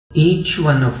Each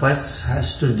one of us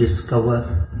has to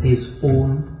discover his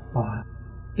own path.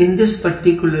 In this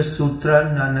particular sutra,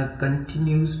 Nanak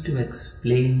continues to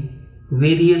explain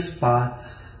various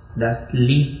paths that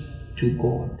lead to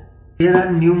God. There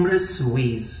are numerous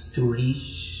ways to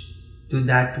reach to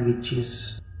that which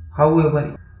is.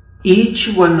 However,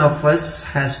 each one of us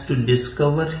has to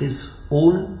discover his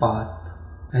own path.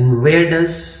 And where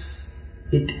does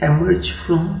it emerge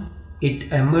from?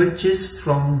 It emerges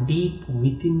from deep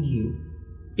within you.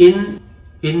 In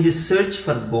the search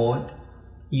for God,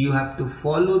 you have to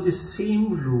follow the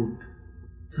same route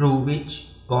through which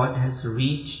God has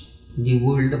reached the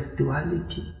world of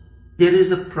duality. There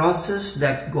is a process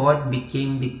that God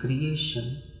became the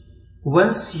creation.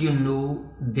 Once you know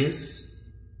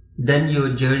this, then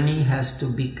your journey has to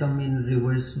become in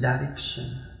reverse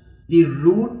direction. The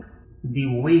route,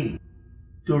 the way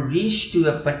to reach to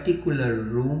a particular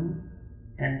room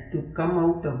and to come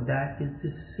out of that is the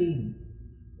same.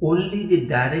 Only the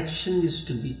direction is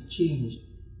to be changed.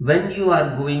 When you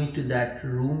are going to that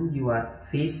room, you are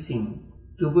facing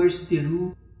towards the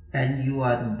room and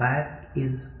your back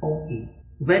is away.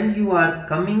 When you are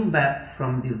coming back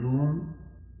from the room,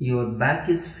 your back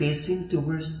is facing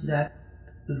towards that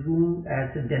room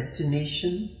as a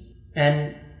destination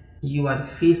and you are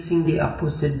facing the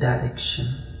opposite direction.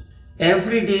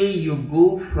 Every day you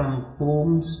go from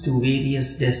homes to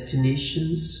various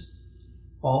destinations,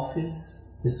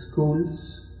 office,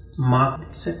 schools, market,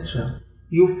 etc.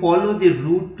 You follow the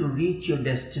route to reach your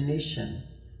destination.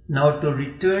 Now to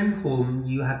return home,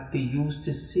 you have to use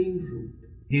the same route.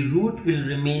 The route will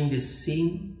remain the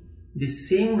same. The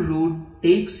same route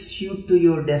takes you to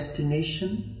your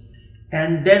destination,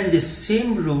 and then the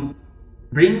same route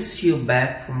brings you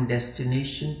back from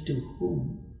destination to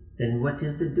home. Then what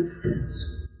is the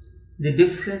difference? The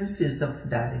difference is of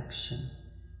direction.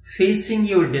 Facing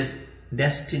your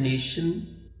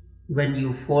destination, when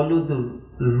you follow the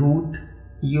route,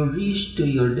 you reach to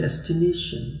your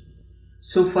destination.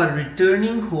 So for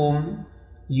returning home,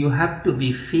 you have to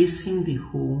be facing the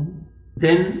home.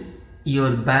 Then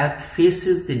your back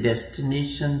faces the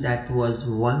destination that was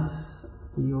once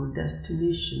your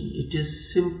destination. It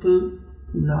is simple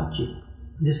logic.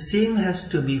 The same has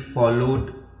to be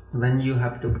followed when you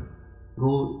have to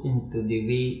go into the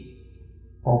way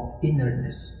of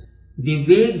innerness. The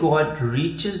way God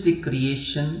reaches the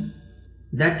creation,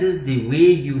 that is the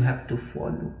way you have to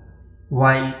follow.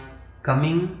 While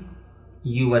coming,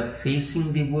 you are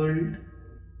facing the world,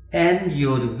 and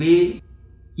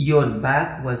your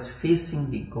back was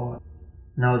facing the God.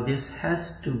 Now this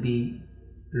has to be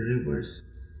reversed.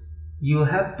 You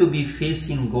have to be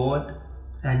facing God,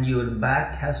 and your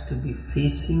back has to be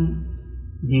facing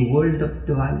the world of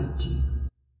duality.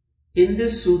 In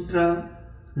this sutra,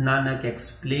 Nanak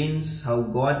explains how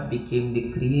God became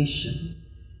the creation.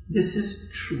 This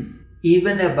is true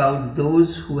even about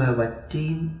those who have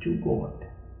attained to God.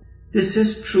 This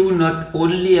is true not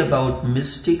only about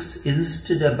mystics,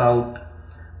 instead about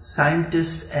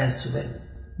scientists as well.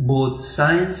 Both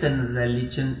science and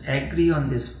religion agree on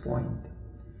this point.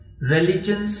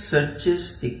 Religion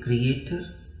searches the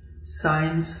creator,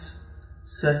 science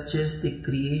searches the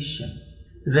creation.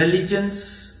 Religion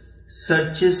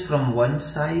searches from one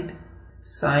side,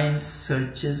 science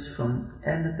searches from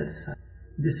another side.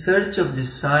 The search of the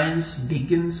science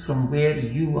begins from where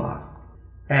you are,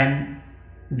 and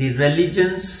the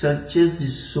religion searches the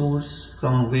source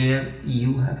from where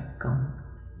you have come.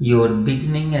 Your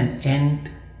beginning and end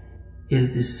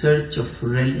is the search of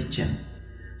religion.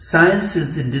 Science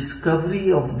is the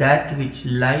discovery of that which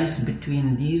lies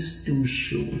between these two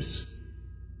shores,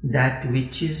 that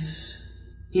which is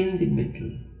in the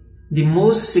middle. The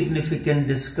most significant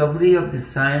discovery of the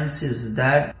science is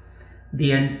that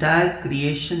the entire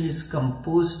creation is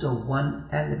composed of one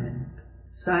element.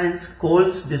 Science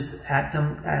calls this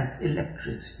atom as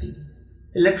electricity.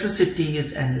 Electricity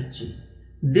is energy.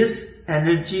 This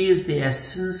energy is the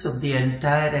essence of the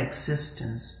entire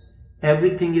existence.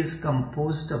 Everything is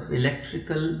composed of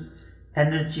electrical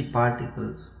energy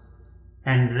particles,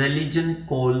 and religion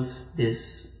calls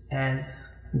this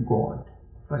as God.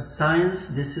 For science,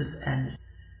 this is energy.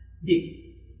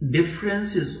 The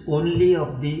difference is only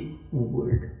of the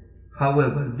word.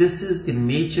 However, this is the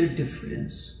major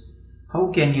difference.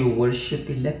 How can you worship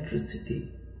electricity?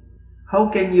 How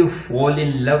can you fall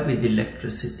in love with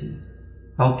electricity?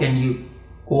 How can you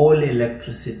call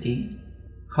electricity?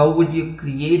 How would you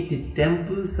create the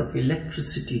temples of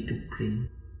electricity to pray?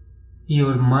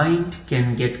 Your mind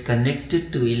can get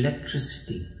connected to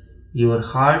electricity. Your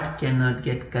heart cannot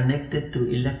get connected to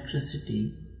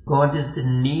electricity. God is the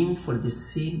name for the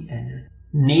same energy.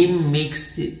 Name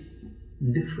makes the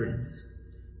difference.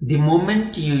 The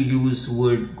moment you use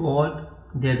word God,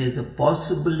 there is a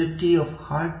possibility of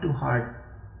heart-to-heart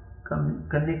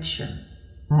connection.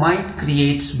 Mind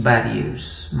creates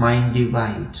barriers, mind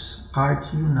divides, heart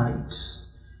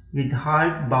unites. With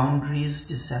heart, boundaries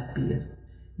disappear.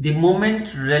 The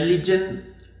moment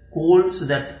religion calls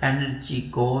that energy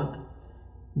God,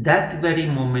 that very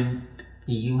moment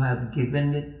you have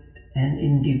given it an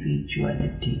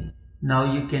individuality.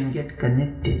 Now you can get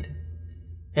connected.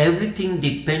 Everything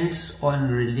depends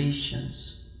on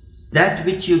relations. That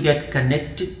which you get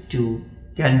connected to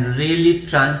can really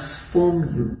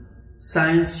transform you.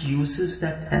 Science uses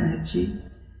that energy.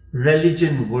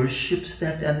 Religion worships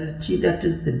that energy. That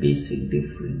is the basic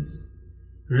difference.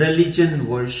 Religion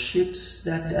worships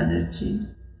that energy.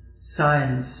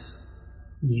 Science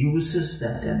uses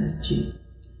that energy.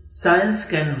 Science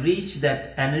can reach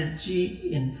that energy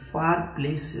in far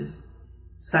places.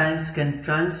 Science can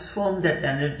transform that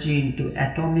energy into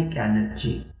atomic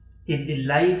energy. In the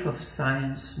life of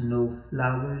science, no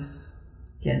flowers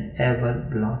can ever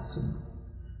blossom.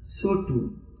 So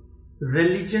too,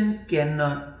 religion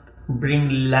cannot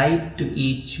bring light to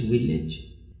each village.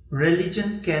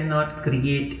 Religion cannot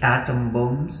create atom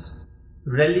bombs.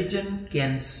 Religion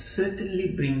can certainly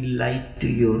bring light to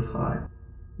your heart.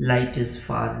 Light is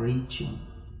far-reaching.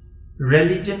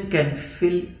 Religion can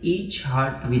fill each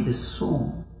heart with a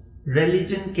song.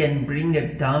 Religion can bring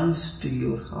a dance to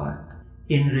your heart.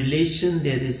 In relation,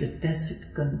 there is a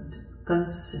tacit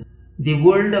consent. The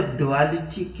world of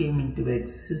duality came into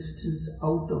existence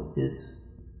out of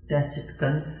this tacit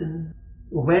consent.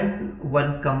 When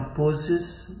one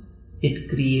composes, it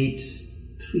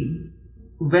creates three.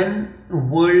 When a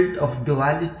world of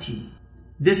duality,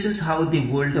 this is how the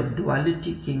world of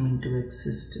duality came into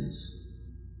existence.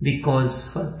 Because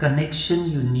for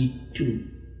connection you need two.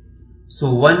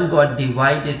 So one got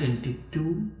divided into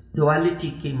two.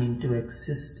 Duality came into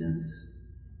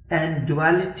existence. And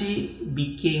duality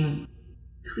became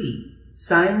three.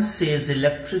 Science says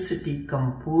electricity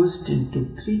composed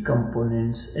into three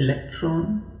components: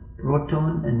 electron,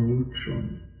 proton and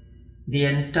neutron. The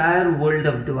entire world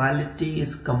of duality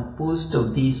is composed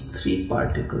of these three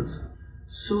particles.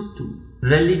 So too,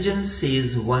 religion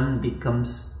says one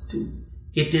becomes two.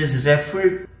 It is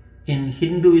referred in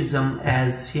Hinduism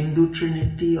as Hindu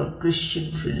Trinity or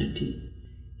Christian Trinity.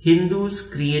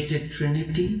 Hindus created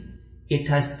Trinity. It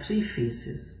has three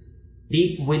faces.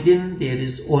 Deep within there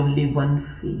is only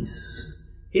one face.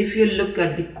 If you look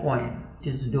at the coin, it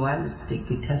is dualistic.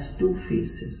 It has two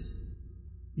faces.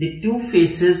 The two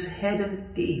faces, head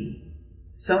and tail,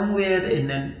 somewhere in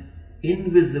an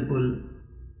invisible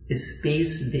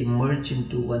space they merge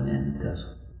into one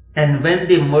another. And when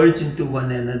they merge into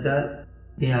one another,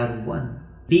 they are one.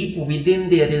 Deep within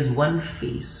there is one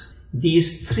face.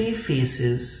 These three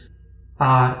faces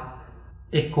are,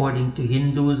 according to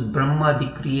Hindus, Brahma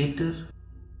the creator,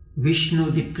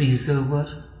 Vishnu the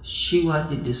preserver, Shiva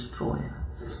the destroyer.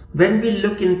 When we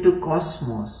look into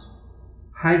cosmos,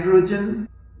 hydrogen,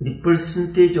 the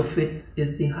percentage of it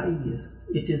is the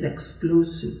highest. It is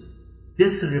explosive.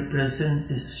 This represents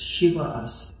this Shiva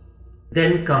aspect.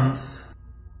 Then comes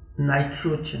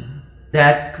nitrogen.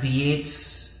 That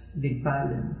creates the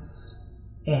balance,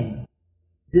 N.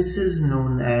 This is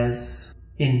known as,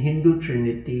 in Hindu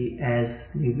Trinity,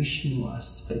 as the Vishnu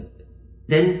aspect.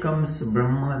 Then comes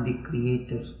Brahma the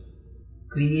creator.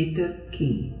 Creator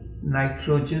K.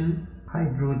 Nitrogen,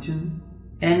 hydrogen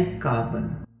and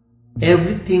carbon.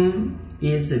 Everything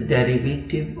is a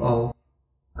derivative of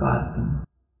carbon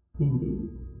in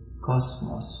the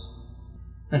cosmos.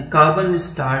 And carbon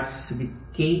starts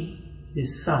with K, the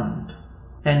sound.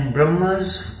 And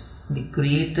Brahma's, the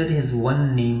creator, his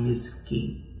one name is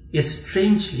K.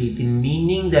 Strangely, the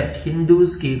meaning that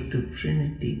Hindus gave to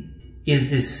Trinity is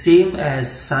the same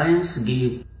as science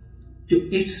gave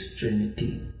to its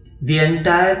Trinity. The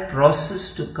entire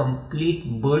process to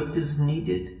complete birth is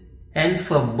needed, and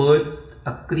for birth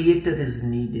a creator is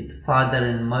needed. Father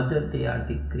and mother, they are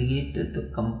the creator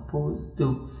to compose,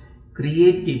 to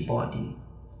create the body.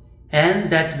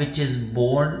 And that which is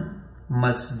born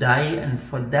must die, and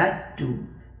for that too,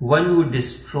 one who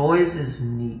destroys is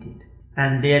needed.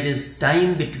 And there is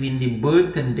time between the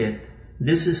birth and death.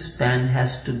 This span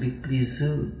has to be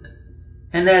preserved.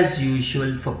 And as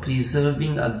usual, for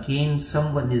preserving again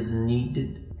someone is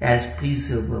needed as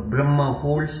preserver. Brahma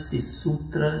holds the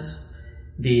sutras,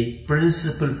 the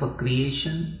principle for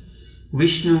creation.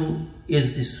 Vishnu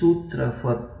is the sutra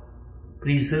for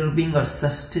preserving or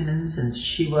sustenance, and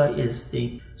Shiva is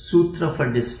the sutra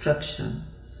for destruction.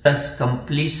 Thus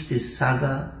completes the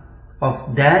saga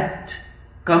of that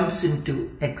comes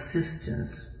into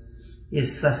existence.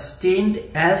 is sustained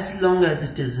as long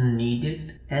as it is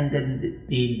needed, and then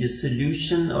the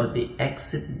dissolution or the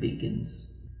exit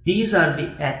begins. These are the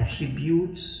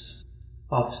attributes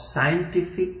of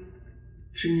scientific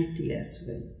Trinity as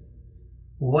well.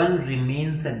 One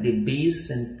remains at the base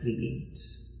and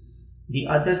creates, the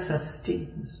other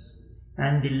sustains,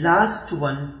 and the last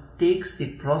one takes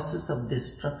the process of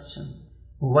destruction.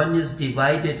 One is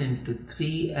divided into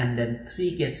three, and then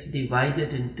three gets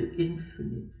divided into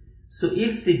infinite. So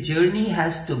if the journey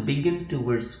has to begin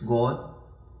towards God,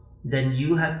 then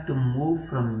you have to move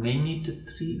from many to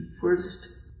three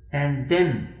first, and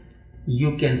then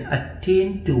you can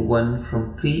attain to one,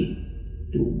 from three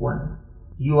to one.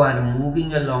 You are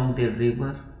moving along the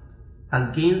river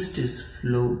against its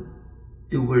flow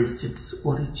towards its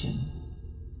origin.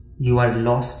 You are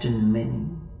lost in many.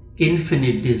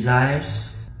 Infinite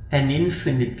desires and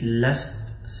infinite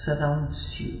lust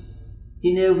surrounds you.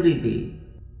 In every way,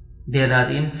 there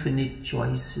are infinite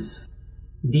choices.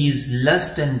 These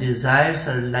lust and desires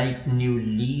are like new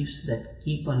leaves that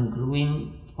keep on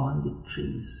growing on the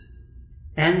trees.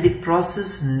 And the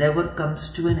process never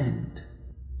comes to an end.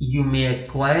 You may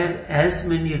acquire as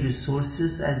many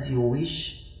resources as you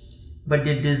wish, but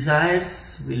the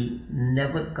desires will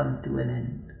never come to an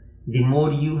end. The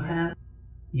more you have,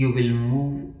 you will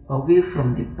move away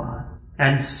from the path,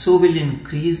 and so will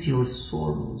increase your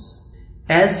sorrows.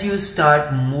 As you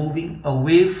start moving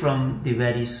away from the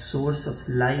very source of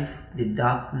life, the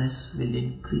darkness will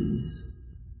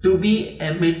increase. To be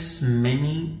amidst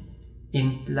many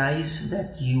implies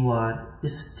that you are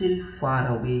still far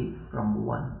away from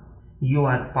one. You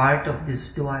are part of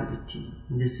this duality.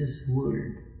 This is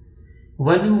world.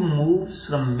 One who moves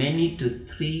from many to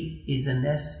three is an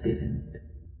aspirant.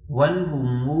 One who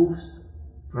moves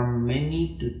from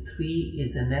many to three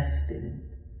is an aspirant.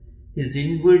 His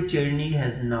inward journey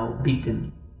has now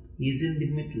begun. He is in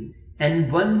the middle.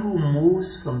 And one who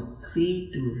moves from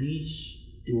three to reach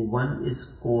to one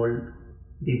is called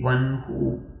the one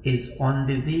who is on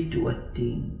the way to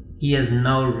attain. He has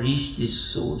now reached the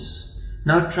source.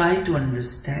 Now try to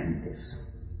understand this.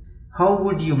 How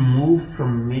would you move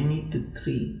from many to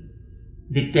three?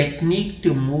 The technique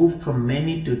to move from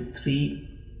many to three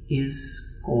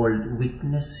is called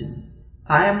witnessing.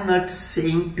 I am not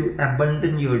saying to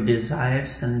abandon your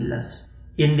desires and lust.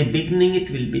 In the beginning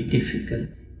it will be difficult,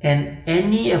 and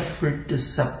any effort to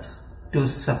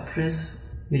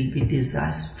suppress will be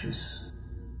disastrous.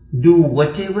 Do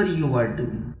whatever you are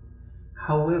doing.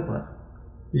 However,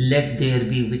 let there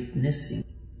be witnessing.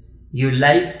 You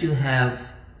like to have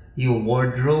your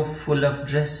wardrobe full of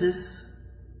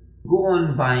dresses? Go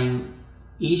on buying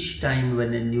each time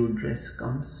when a new dress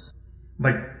comes.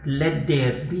 But let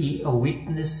there be a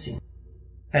witnessing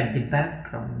at the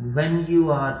background. When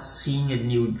you are seeing a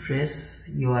new dress,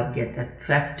 you are get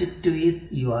attracted to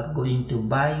it, you are going to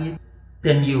buy it,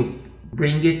 then you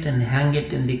bring it and hang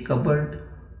it in the cupboard.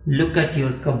 Look at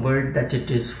your cupboard that it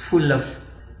is full of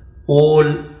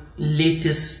all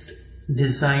latest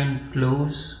design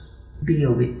clothes. Be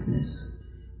a witness.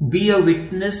 Be a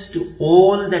witness to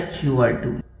all that you are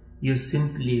doing. You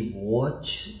simply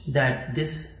watch that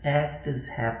this act is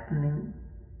happening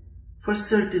for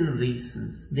certain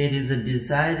reasons. There is a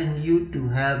desire in you to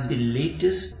have the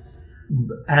latest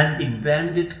and the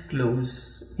branded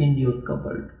clothes in your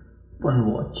cupboard.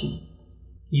 Upon watching,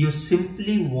 you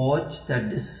simply watch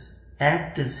that this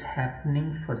act is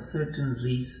happening for certain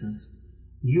reasons.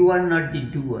 You are not the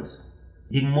doers.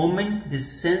 The moment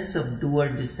this sense of doer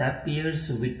disappears,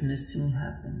 witnessing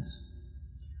happens.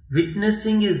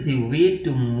 Witnessing is the way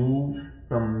to move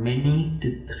from many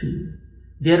to three.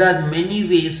 There are many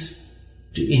ways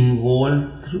to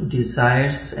involve through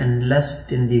desires and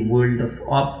lust in the world of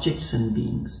objects and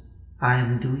beings. I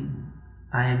am doing,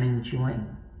 I am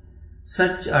enjoying.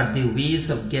 Such are the ways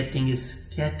of getting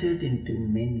scattered into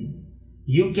many.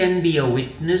 You can be a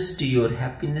witness to your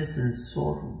happiness and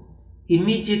sorrow.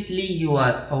 Immediately you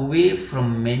are away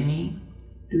from many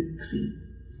to three.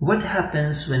 What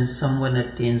happens when someone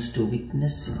attains to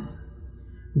witnessing?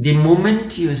 The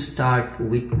moment you start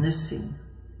witnessing,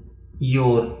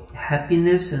 your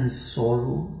happiness and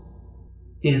sorrow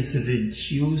is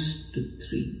reduced to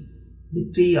three.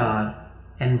 The three are,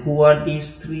 and who are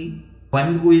these three?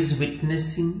 One who is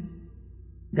witnessing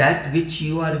that which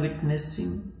you are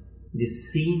witnessing, the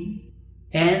scene,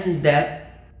 and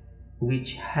that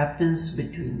which happens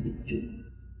between the two.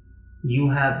 You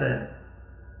have a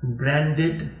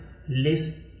branded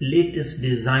latest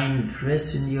design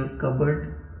dress in your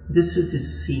cupboard. This is the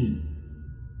scene.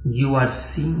 You are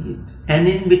seeing it, and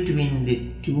in between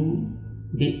the two,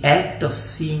 the act of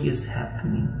seeing is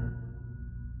happening.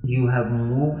 You have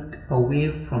moved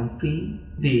away from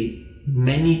the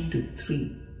many to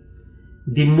three.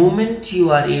 The moment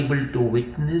you are able to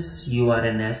witness, you are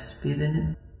an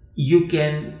aspirant. You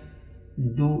can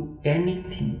do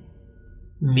anything.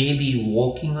 Maybe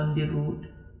walking on the road,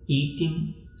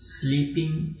 eating,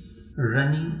 sleeping,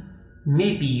 running.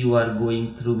 Maybe you are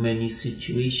going through many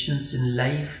situations in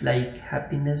life like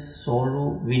happiness,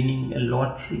 sorrow, winning a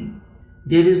lottery.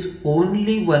 There is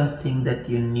only one thing that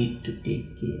you need to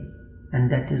take care,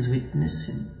 and that is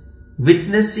witnessing.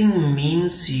 Witnessing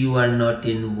means you are not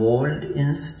involved,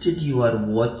 instead you are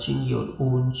watching your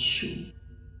own show.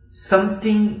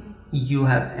 Something you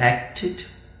have acted,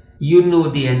 you know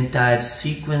the entire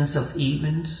sequence of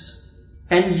events,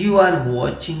 and you are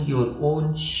watching your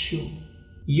own show.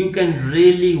 You can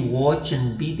really watch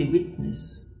and be the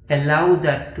witness. Allow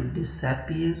that to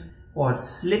disappear or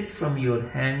slip from your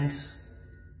hands.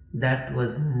 That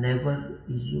was never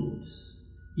yours.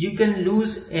 You can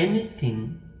lose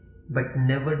anything, but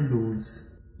never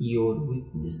lose your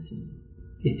witnessing.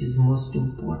 It is most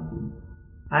important.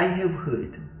 I have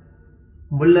heard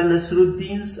Mullah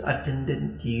Nasruddin's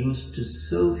attendant used to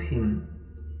serve him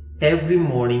every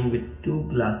morning with 2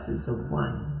 glasses of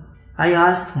wine. I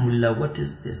asked Mullah, what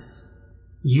is this?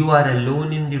 You are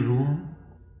alone in the room,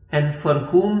 and for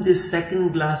whom this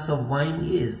second glass of wine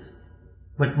is?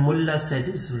 What Mullah said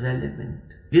is relevant.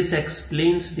 This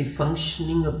explains the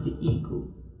functioning of the ego.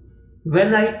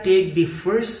 When I take the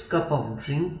first cup of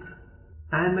drink,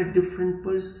 I am a different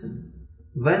person.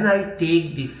 When I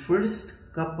take the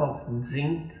first cup of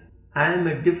drink, I am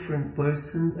a different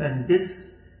person, and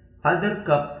this other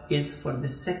cup is for the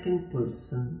second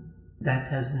person that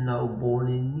has now born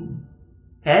in me.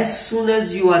 As soon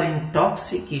as you are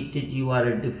intoxicated, you are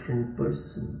a different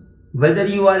person. Whether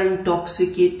you are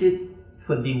intoxicated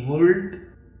for the world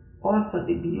or for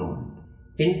the beyond.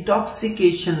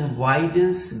 Intoxication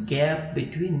widens gap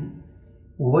between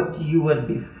what you were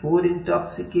before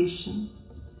intoxication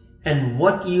and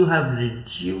what you have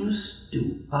reduced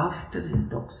to after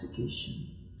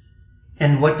intoxication.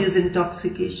 And what is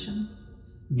intoxication?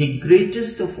 The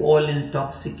greatest of all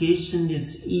intoxication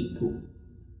is ego.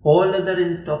 All other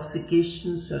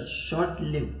intoxications are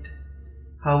short-lived.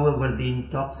 However, the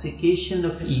intoxication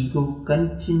of ego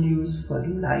continues for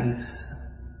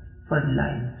lives. For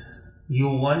lives. You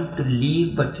want to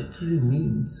leave, but it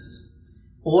remains.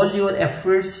 All your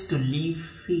efforts to leave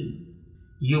fail.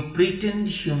 You pretend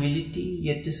humility,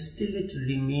 yet still it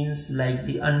remains like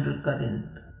the undercurrent.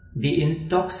 The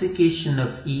intoxication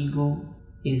of ego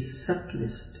is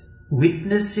subtlest.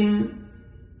 Witnessing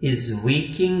is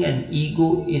waking and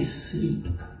ego is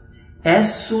sleep.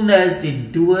 As soon as the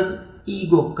doer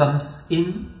ego comes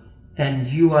in and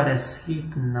you are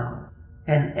asleep now.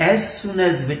 And as soon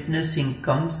as witnessing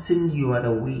comes in, you are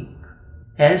awake.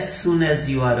 As soon as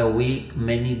you are awake,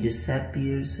 many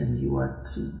disappears and you are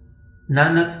three.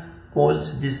 Nanak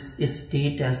calls this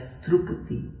state as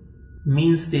Trupati,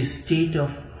 means the state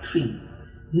of three.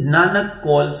 Nanak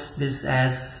calls this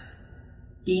as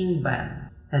teen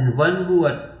band, and one who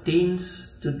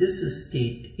attains to this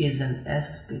state is an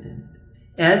aspirant.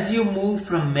 As you move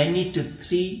from many to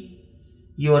three,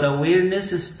 your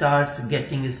awareness starts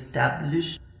getting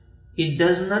established. It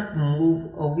does not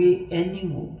move away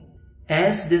anymore.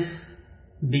 As this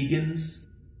begins,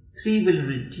 three will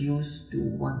reduce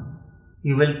to one.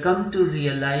 You will come to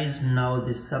realize now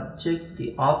the subject,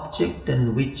 the object,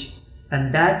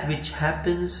 and that which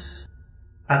happens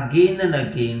again and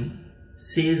again,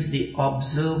 says the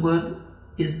observer,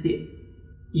 is the...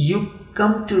 You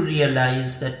come to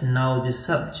realize that now the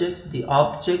subject, the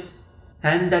object,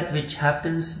 and that which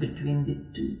happens between the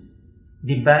two.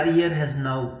 The barrier has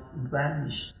now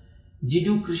vanished.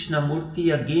 Jiddu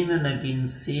Krishnamurti again and again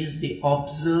says the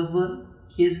observer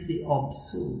is the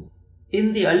observed.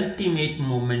 In the ultimate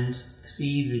moments,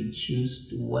 three reduce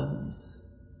to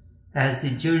oneness. As the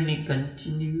journey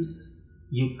continues,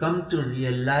 you come to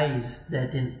realize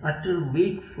that in utter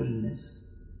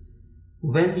wakefulness,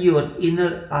 when your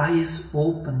inner eyes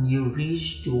open, you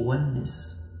reach to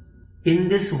oneness. In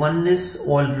this oneness,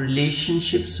 all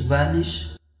relationships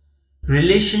vanish.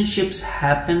 Relationships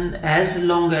happen as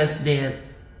long as there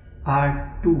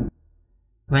are two.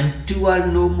 When two are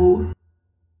no more,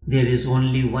 there is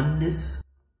only oneness.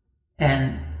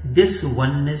 And this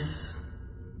oneness,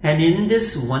 and in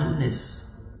this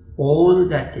oneness, all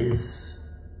that is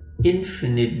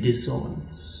infinite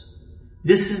dissolves.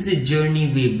 This is the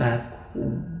journey way back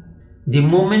home. The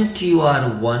moment you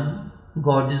are one,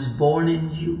 God is born in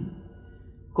you.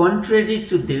 Contrary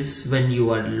to this, when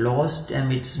you are lost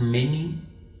amidst many,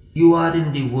 you are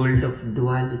in the world of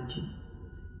duality.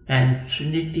 and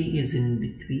Trinity is in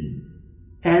between.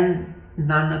 And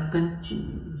Nanak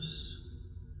continues,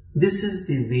 this is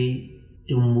the way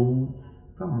to move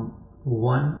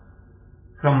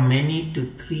from many to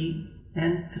three,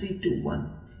 and three to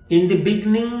one. In the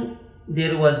beginning,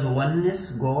 there was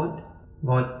oneness, God.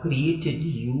 God created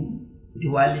you,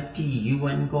 duality, you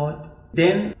and God.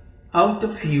 Then, out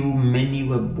of you, many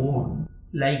were born,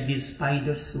 like the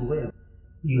spider's web.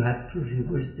 You have to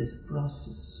reverse this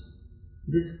process.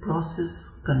 This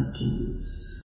process continues.